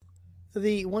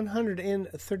The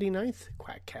 139th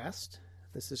Quackcast.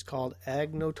 This is called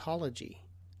Agnotology,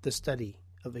 the study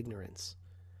of ignorance.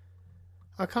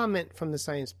 A comment from the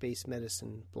Science-Based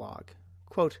Medicine blog.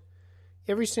 Quote,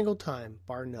 every single time,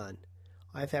 bar none,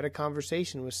 I've had a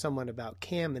conversation with someone about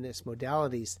CAM and its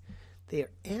modalities, they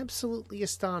are absolutely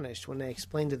astonished when I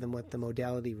explain to them what the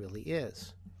modality really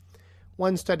is.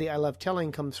 One study I love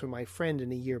telling comes from my friend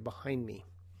in a year behind me.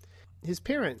 His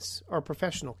parents are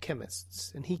professional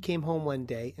chemists, and he came home one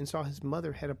day and saw his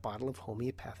mother had a bottle of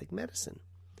homeopathic medicine.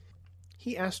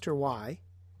 He asked her why,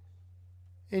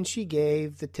 and she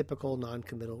gave the typical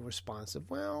noncommittal response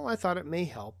of, well, I thought it may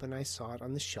help, and I saw it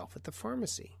on the shelf at the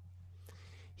pharmacy.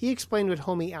 He explained what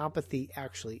homeopathy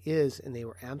actually is, and they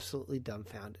were absolutely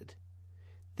dumbfounded.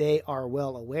 They are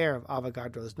well aware of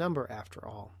Avogadro's number, after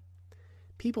all.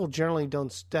 People generally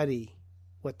don't study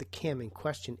what the CAM in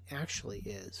question actually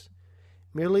is.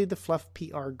 Merely the fluff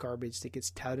PR garbage that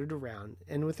gets touted around,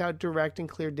 and without direct and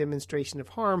clear demonstration of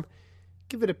harm,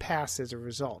 give it a pass as a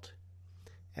result.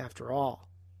 After all,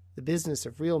 the business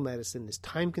of real medicine is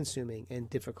time-consuming and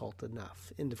difficult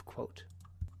enough. End of quote.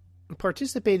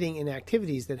 Participating in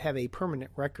activities that have a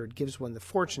permanent record gives one the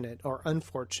fortunate or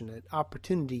unfortunate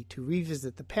opportunity to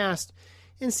revisit the past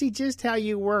and see just how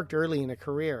you worked early in a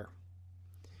career.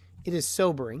 It is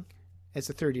sobering, as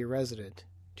a third-year resident,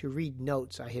 to read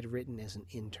notes I had written as an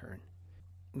intern.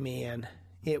 Man,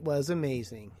 it was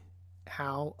amazing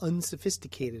how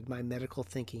unsophisticated my medical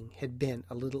thinking had been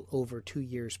a little over 2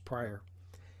 years prior.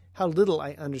 How little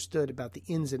I understood about the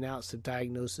ins and outs of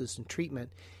diagnosis and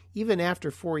treatment, even after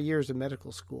 4 years of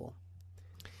medical school.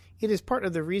 It is part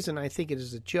of the reason I think it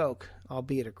is a joke,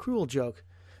 albeit a cruel joke,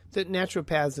 that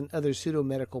naturopaths and other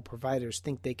pseudo-medical providers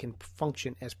think they can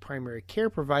function as primary care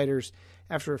providers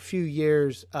after a few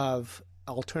years of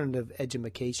alternative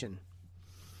education.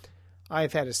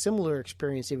 I've had a similar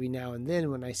experience every now and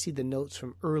then when I see the notes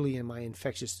from early in my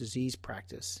infectious disease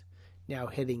practice, now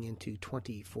heading into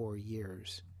 24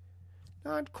 years.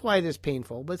 Not quite as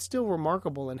painful, but still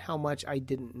remarkable in how much I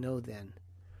didn't know then.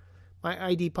 My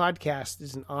ID podcast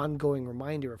is an ongoing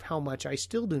reminder of how much I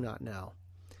still do not know.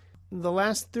 The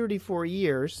last 34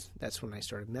 years, that's when I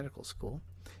started medical school,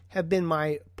 have been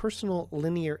my personal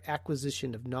linear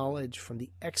acquisition of knowledge from the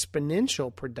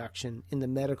exponential production in the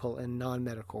medical and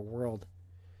non-medical world.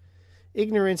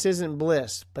 Ignorance isn't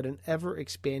bliss, but an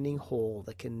ever-expanding hole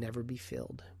that can never be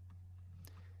filled.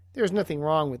 There is nothing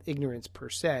wrong with ignorance per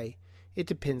se. It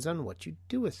depends on what you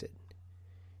do with it.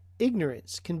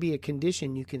 Ignorance can be a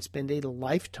condition you can spend a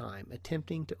lifetime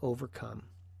attempting to overcome.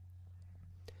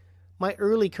 My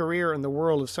early career in the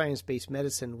world of science-based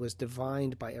medicine was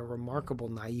defined by a remarkable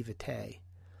naivete.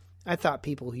 I thought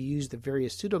people who used the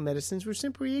various pseudo-medicines were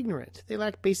simply ignorant. They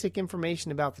lacked basic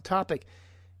information about the topic,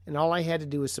 and all I had to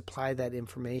do was supply that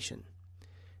information.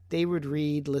 They would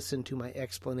read, listen to my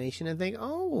explanation, and think,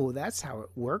 oh, that's how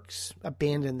it works,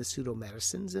 abandon the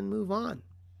pseudo-medicines, and move on.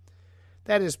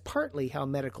 That is partly how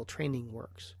medical training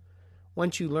works.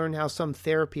 Once you learn how some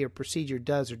therapy or procedure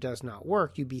does or does not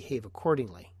work, you behave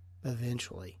accordingly.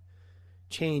 Eventually.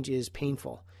 Change is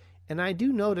painful, and I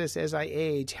do notice as I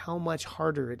age how much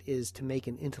harder it is to make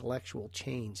an intellectual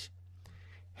change.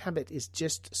 Habit is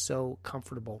just so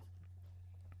comfortable.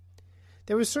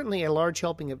 There was certainly a large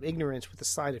helping of ignorance with a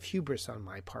side of hubris on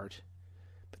my part,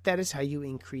 but that is how you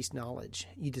increase knowledge.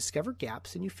 You discover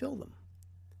gaps and you fill them.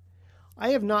 I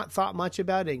have not thought much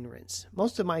about ignorance.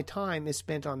 Most of my time is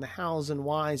spent on the hows and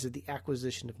whys of the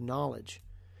acquisition of knowledge.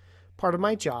 Part of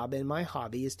my job and my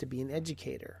hobby is to be an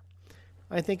educator.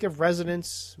 I think of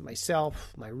residents,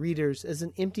 myself, my readers, as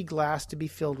an empty glass to be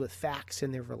filled with facts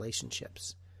and their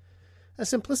relationships. A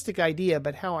simplistic idea,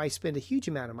 but how I spend a huge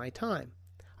amount of my time.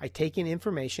 I take in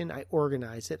information, I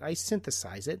organize it, I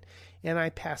synthesize it, and I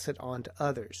pass it on to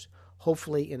others,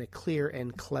 hopefully in a clear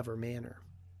and clever manner.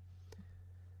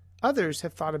 Others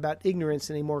have thought about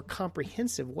ignorance in a more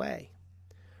comprehensive way.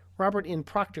 Robert N.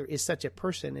 Proctor is such a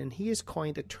person, and he has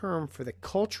coined a term for the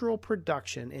cultural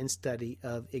production and study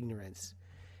of ignorance,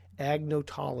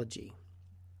 agnotology.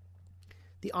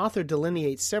 The author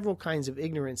delineates several kinds of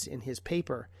ignorance in his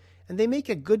paper, and they make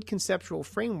a good conceptual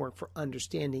framework for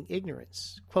understanding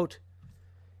ignorance. Quote,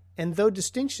 and though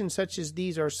distinctions such as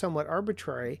these are somewhat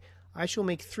arbitrary, I shall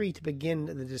make three to begin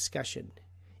the discussion.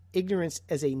 Ignorance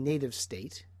as a native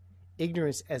state,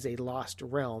 ignorance as a lost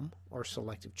realm or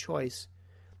selective choice,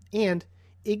 and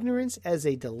ignorance as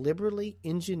a deliberately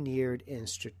engineered and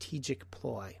strategic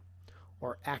ploy,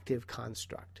 or active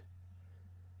construct.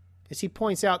 As he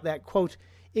points out that, quote,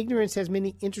 ignorance has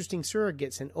many interesting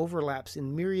surrogates and overlaps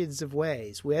in myriads of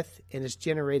ways with, and is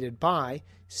generated by,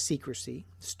 secrecy,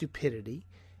 stupidity,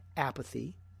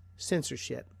 apathy,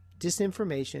 censorship,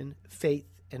 disinformation, faith,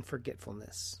 and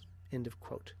forgetfulness. End of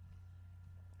quote.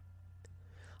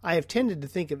 I have tended to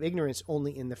think of ignorance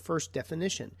only in the first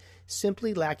definition,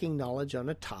 simply lacking knowledge on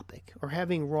a topic or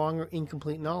having wrong or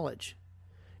incomplete knowledge.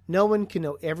 No one can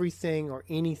know everything or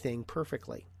anything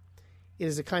perfectly. It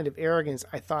is a kind of arrogance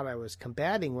I thought I was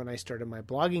combating when I started my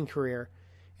blogging career,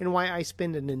 and why I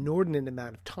spend an inordinate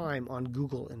amount of time on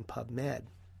Google and PubMed.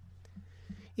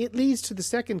 It leads to the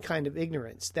second kind of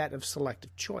ignorance, that of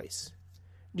selective choice.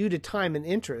 Due to time and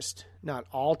interest, not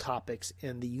all topics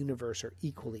in the universe are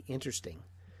equally interesting.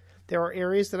 There are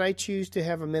areas that I choose to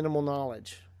have a minimal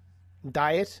knowledge.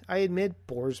 Diet, I admit,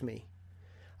 bores me.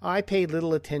 I pay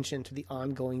little attention to the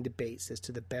ongoing debates as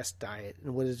to the best diet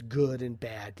and what is good and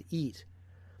bad to eat.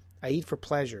 I eat for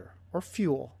pleasure or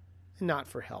fuel and not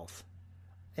for health.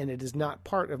 And it is not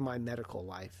part of my medical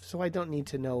life, so I don't need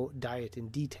to know diet in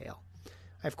detail.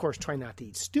 I, of course, try not to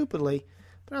eat stupidly,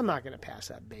 but I'm not going to pass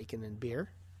up bacon and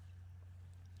beer.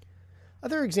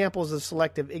 Other examples of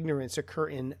selective ignorance occur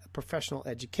in professional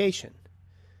education.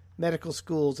 Medical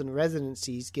schools and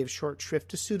residencies give short shrift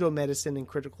to pseudo-medicine and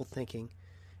critical thinking,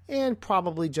 and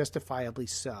probably justifiably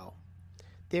so.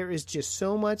 There is just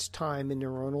so much time and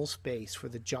neuronal space for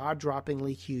the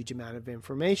jaw-droppingly huge amount of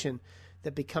information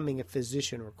that becoming a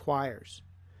physician requires.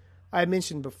 I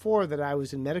mentioned before that I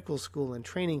was in medical school and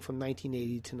training from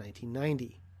 1980 to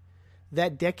 1990.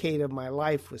 That decade of my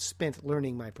life was spent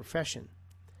learning my profession.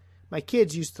 My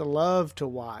kids used to love to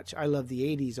watch I Love the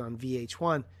 80s on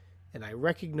VH1, and I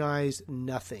recognized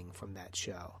nothing from that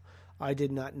show. I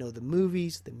did not know the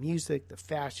movies, the music, the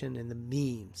fashion, and the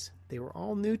memes. They were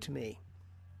all new to me.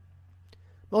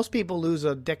 Most people lose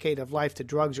a decade of life to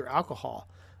drugs or alcohol.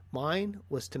 Mine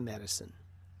was to medicine.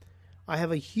 I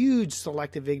have a huge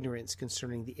selective ignorance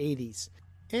concerning the 80s,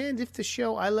 and if the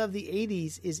show I Love the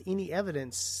 80s is any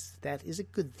evidence, that is a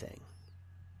good thing.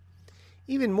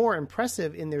 Even more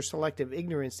impressive in their selective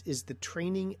ignorance is the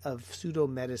training of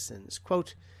pseudo-medicines.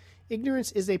 Quote,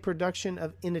 ignorance is a production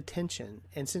of inattention,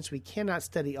 and since we cannot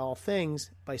study all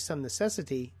things, by some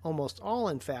necessity, almost all,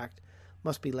 in fact,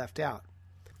 must be left out.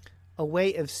 A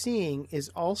way of seeing is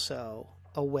also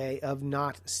a way of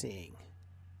not seeing.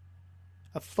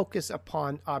 A focus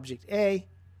upon object A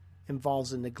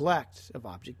involves a neglect of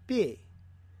object B.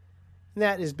 And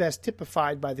that is best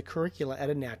typified by the curricula at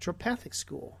a naturopathic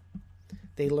school.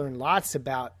 They learn lots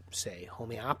about, say,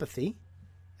 homeopathy.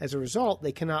 As a result,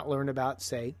 they cannot learn about,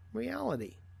 say,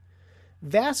 reality.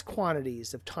 Vast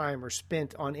quantities of time are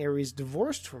spent on areas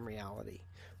divorced from reality.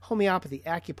 Homeopathy,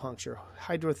 acupuncture,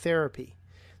 hydrotherapy.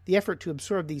 The effort to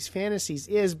absorb these fantasies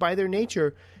is, by their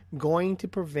nature, going to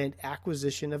prevent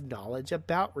acquisition of knowledge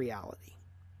about reality.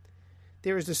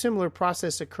 There is a similar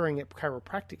process occurring at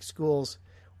chiropractic schools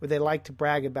where they like to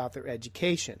brag about their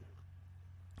education.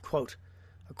 Quote,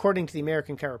 according to the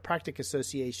American Chiropractic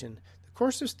Association, the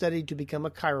course of study to become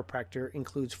a chiropractor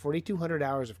includes 4,200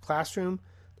 hours of classroom,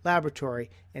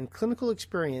 laboratory, and clinical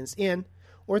experience in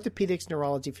orthopedics,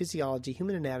 neurology, physiology,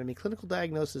 human anatomy, clinical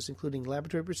diagnosis, including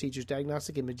laboratory procedures,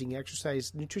 diagnostic imaging,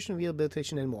 exercise, nutrition,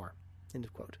 rehabilitation, and more. End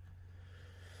of quote.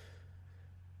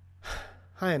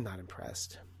 I am not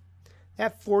impressed.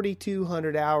 That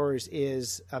 4,200 hours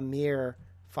is a mere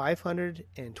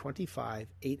 525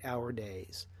 8-hour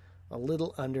days, a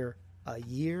little under a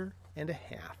year and a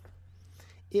half.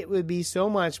 It would be so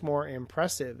much more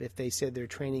impressive if they said their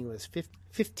training was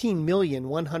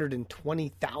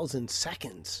 15,120,000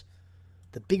 seconds.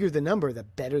 The bigger the number, the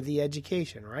better the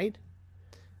education, right?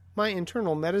 My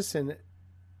internal medicine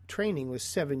training was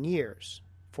 7 years,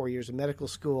 4 years of medical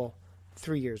school,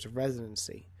 3 years of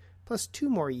residency, plus 2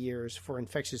 more years for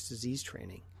infectious disease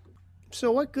training. So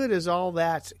what good is all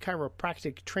that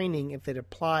chiropractic training if it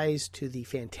applies to the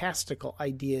fantastical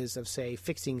ideas of, say,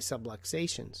 fixing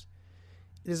subluxations?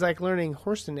 It is like learning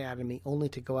horse anatomy only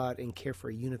to go out and care for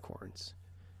unicorns.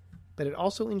 But it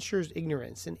also ensures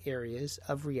ignorance in areas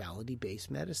of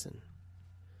reality-based medicine.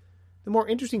 The more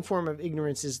interesting form of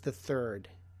ignorance is the third,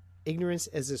 ignorance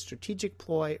as a strategic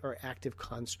ploy or active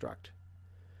construct.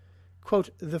 Quote,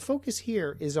 the focus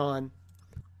here is on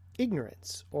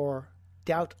ignorance or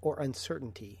doubt or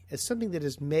uncertainty as something that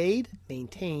is made,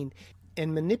 maintained,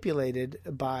 and manipulated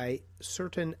by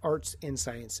certain arts and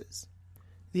sciences.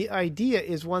 The idea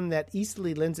is one that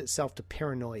easily lends itself to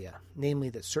paranoia, namely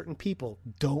that certain people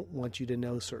don't want you to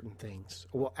know certain things,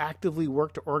 or will actively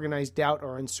work to organize doubt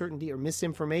or uncertainty or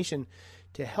misinformation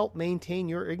to help maintain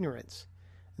your ignorance.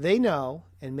 They know,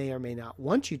 and may or may not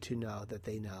want you to know that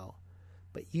they know,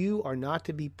 but you are not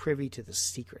to be privy to the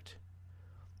secret.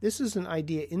 This is an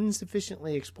idea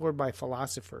insufficiently explored by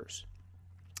philosophers.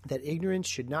 that ignorance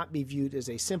should not be viewed as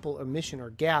a simple omission or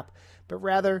gap, but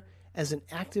rather as an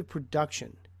active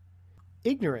production.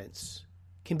 Ignorance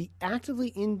can be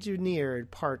actively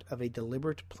engineered part of a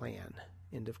deliberate plan.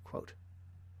 End of quote.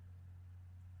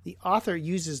 The author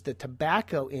uses the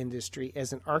tobacco industry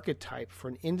as an archetype for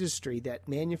an industry that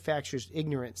manufactures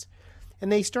ignorance,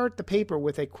 and they start the paper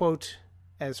with a quote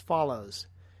as follows: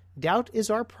 "Doubt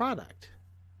is our product.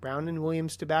 Brown and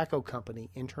Williams Tobacco Company,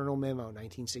 Internal Memo,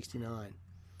 1969.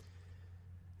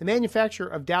 The manufacture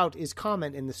of doubt is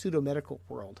common in the pseudomedical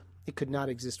world. It could not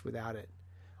exist without it.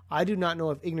 I do not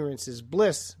know if ignorance is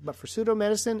bliss, but for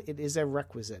pseudomedicine it is a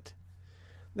requisite.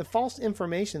 The false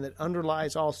information that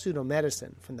underlies all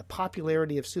pseudomedicine, from the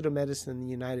popularity of pseudomedicine in the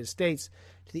United States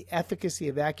to the efficacy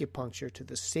of acupuncture to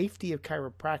the safety of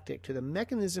chiropractic to the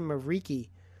mechanism of Reiki,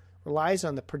 relies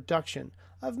on the production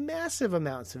of massive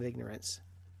amounts of ignorance.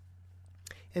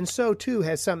 And so, too,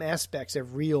 has some aspects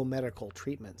of real medical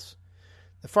treatments.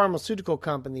 The pharmaceutical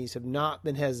companies have not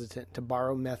been hesitant to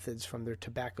borrow methods from their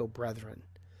tobacco brethren.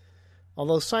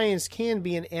 Although science can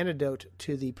be an antidote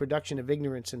to the production of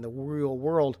ignorance in the real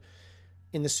world,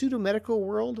 in the pseudomedical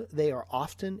world, they are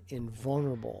often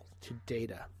invulnerable to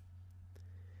data.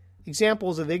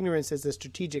 Examples of ignorance as a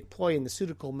strategic ploy in the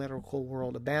pseudomedical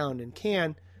world abound and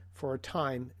can, for a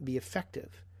time, be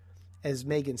effective, as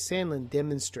Megan Sandlin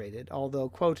demonstrated, although,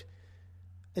 quote,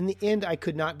 "In the end, I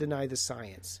could not deny the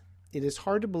science. It is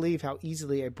hard to believe how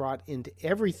easily I brought into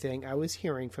everything I was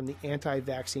hearing from the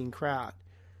anti-vaccine crowd.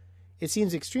 It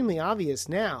seems extremely obvious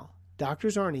now.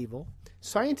 Doctors aren't evil.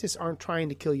 Scientists aren't trying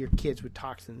to kill your kids with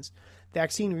toxins.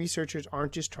 Vaccine researchers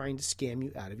aren't just trying to scam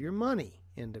you out of your money."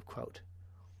 End of quote.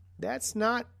 That's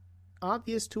not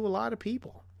obvious to a lot of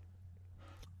people.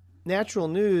 Natural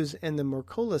News and the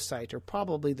Mercola site are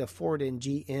probably the Ford and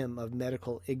GM of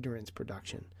medical ignorance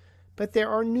production, but there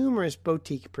are numerous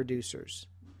boutique producers.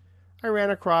 I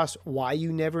ran across Why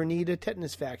You Never Need a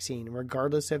Tetanus Vaccine,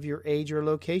 Regardless of Your Age or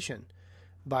Location,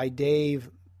 by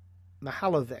Dave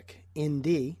Mihalovic,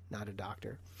 ND, not a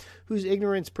doctor, whose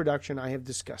ignorance production I have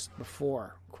discussed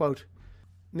before. Quote,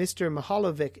 Mr.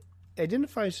 Mihalovic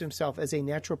identifies himself as a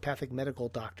naturopathic medical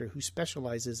doctor who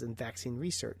specializes in vaccine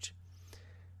research.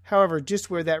 However,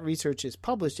 just where that research is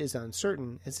published is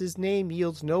uncertain, as his name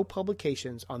yields no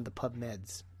publications on the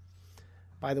PubMeds.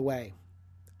 By the way,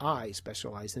 I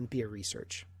specialize in beer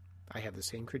research. I have the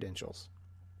same credentials.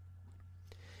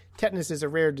 Tetanus is a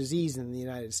rare disease in the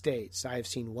United States. I have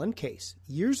seen one case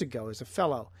years ago as a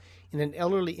fellow in an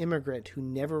elderly immigrant who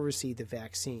never received the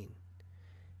vaccine.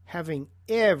 Having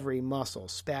every muscle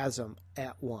spasm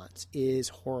at once is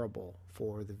horrible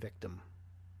for the victim.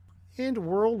 And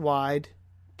worldwide,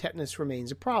 tetanus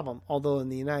remains a problem, although in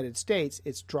the United States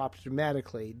it's dropped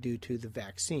dramatically due to the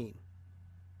vaccine.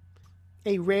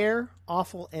 A rare,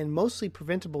 awful, and mostly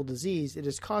preventable disease, it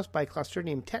is caused by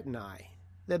Clostridium tetani.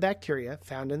 The bacteria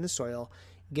found in the soil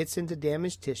gets into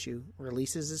damaged tissue,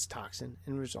 releases its toxin,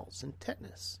 and results in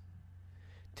tetanus.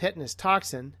 Tetanus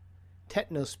toxin,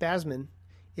 tetanospasmin,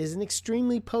 is an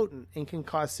extremely potent and can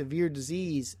cause severe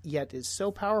disease, yet is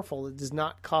so powerful it does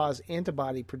not cause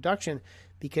antibody production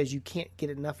because you can't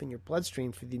get enough in your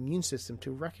bloodstream for the immune system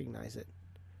to recognize it.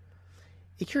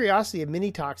 A curiosity of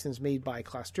many toxins made by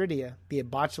Clostridia, be it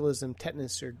botulism,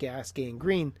 tetanus, or gas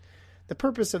gangrene, the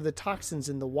purpose of the toxins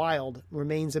in the wild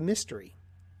remains a mystery,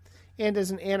 and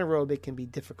as an anaerobe it can be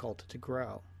difficult to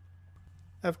grow.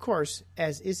 Of course,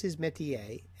 as is his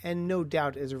métier, and no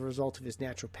doubt as a result of his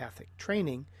naturopathic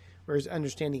training, where his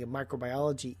understanding of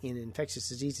microbiology in infectious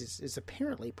diseases is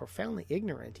apparently profoundly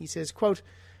ignorant, he says, quote,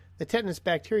 the tetanus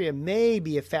bacteria may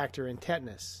be a factor in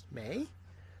tetanus. May?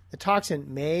 The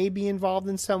toxin may be involved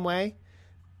in some way,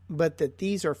 but that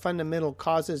these are fundamental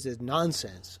causes is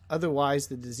nonsense. Otherwise,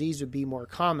 the disease would be more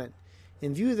common,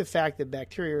 in view of the fact that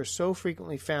bacteria are so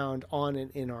frequently found on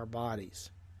and in our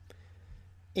bodies.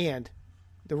 And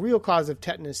the real cause of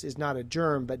tetanus is not a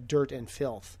germ, but dirt and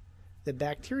filth. The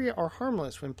bacteria are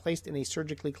harmless when placed in a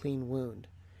surgically clean wound.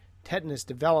 Tetanus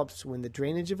develops when the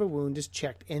drainage of a wound is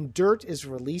checked and dirt is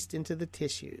released into the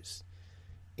tissues.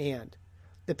 And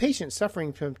the patient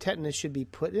suffering from tetanus should be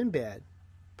put in bed,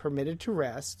 permitted to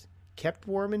rest, kept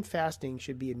warm, and fasting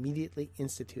should be immediately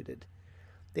instituted.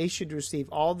 They should receive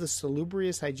all the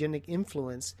salubrious hygienic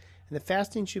influence, and the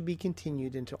fasting should be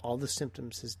continued until all the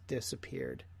symptoms has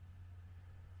disappeared.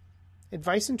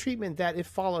 Advice and treatment that, if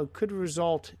followed, could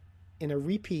result in a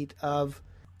repeat of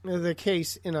the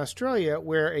case in Australia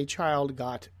where a child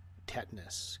got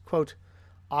tetanus. Quote,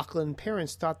 Auckland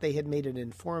parents thought they had made an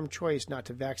informed choice not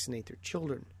to vaccinate their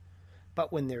children.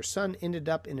 But when their son ended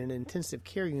up in an intensive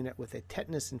care unit with a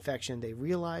tetanus infection, they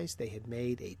realized they had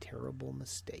made a terrible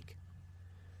mistake.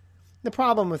 The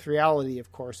problem with reality,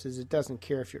 of course, is it doesn't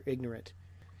care if you're ignorant.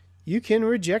 You can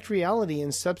reject reality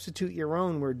and substitute your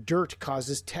own where dirt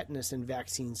causes tetanus and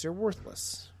vaccines are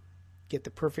worthless. Get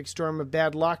the perfect storm of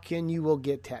bad luck and you will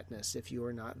get tetanus if you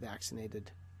are not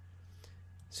vaccinated.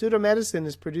 Pseudomedicine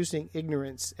is producing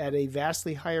ignorance at a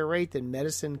vastly higher rate than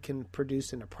medicine can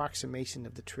produce an approximation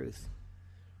of the truth.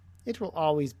 It will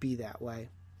always be that way.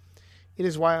 It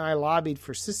is why I lobbied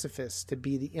for Sisyphus to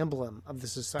be the emblem of the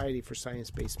Society for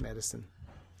Science-Based Medicine.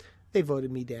 They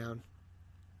voted me down.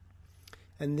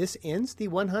 And this ends the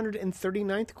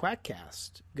 139th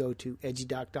Quackcast. Go to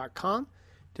edgydoc.com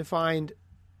to find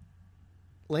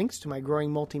links to my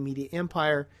growing multimedia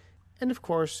empire. And, of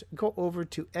course, go over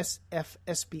to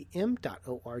sfsbm.org,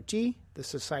 the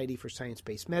Society for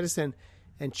Science-Based Medicine,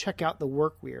 and check out the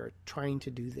work we are trying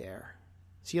to do there.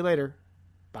 See you later.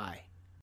 Bye.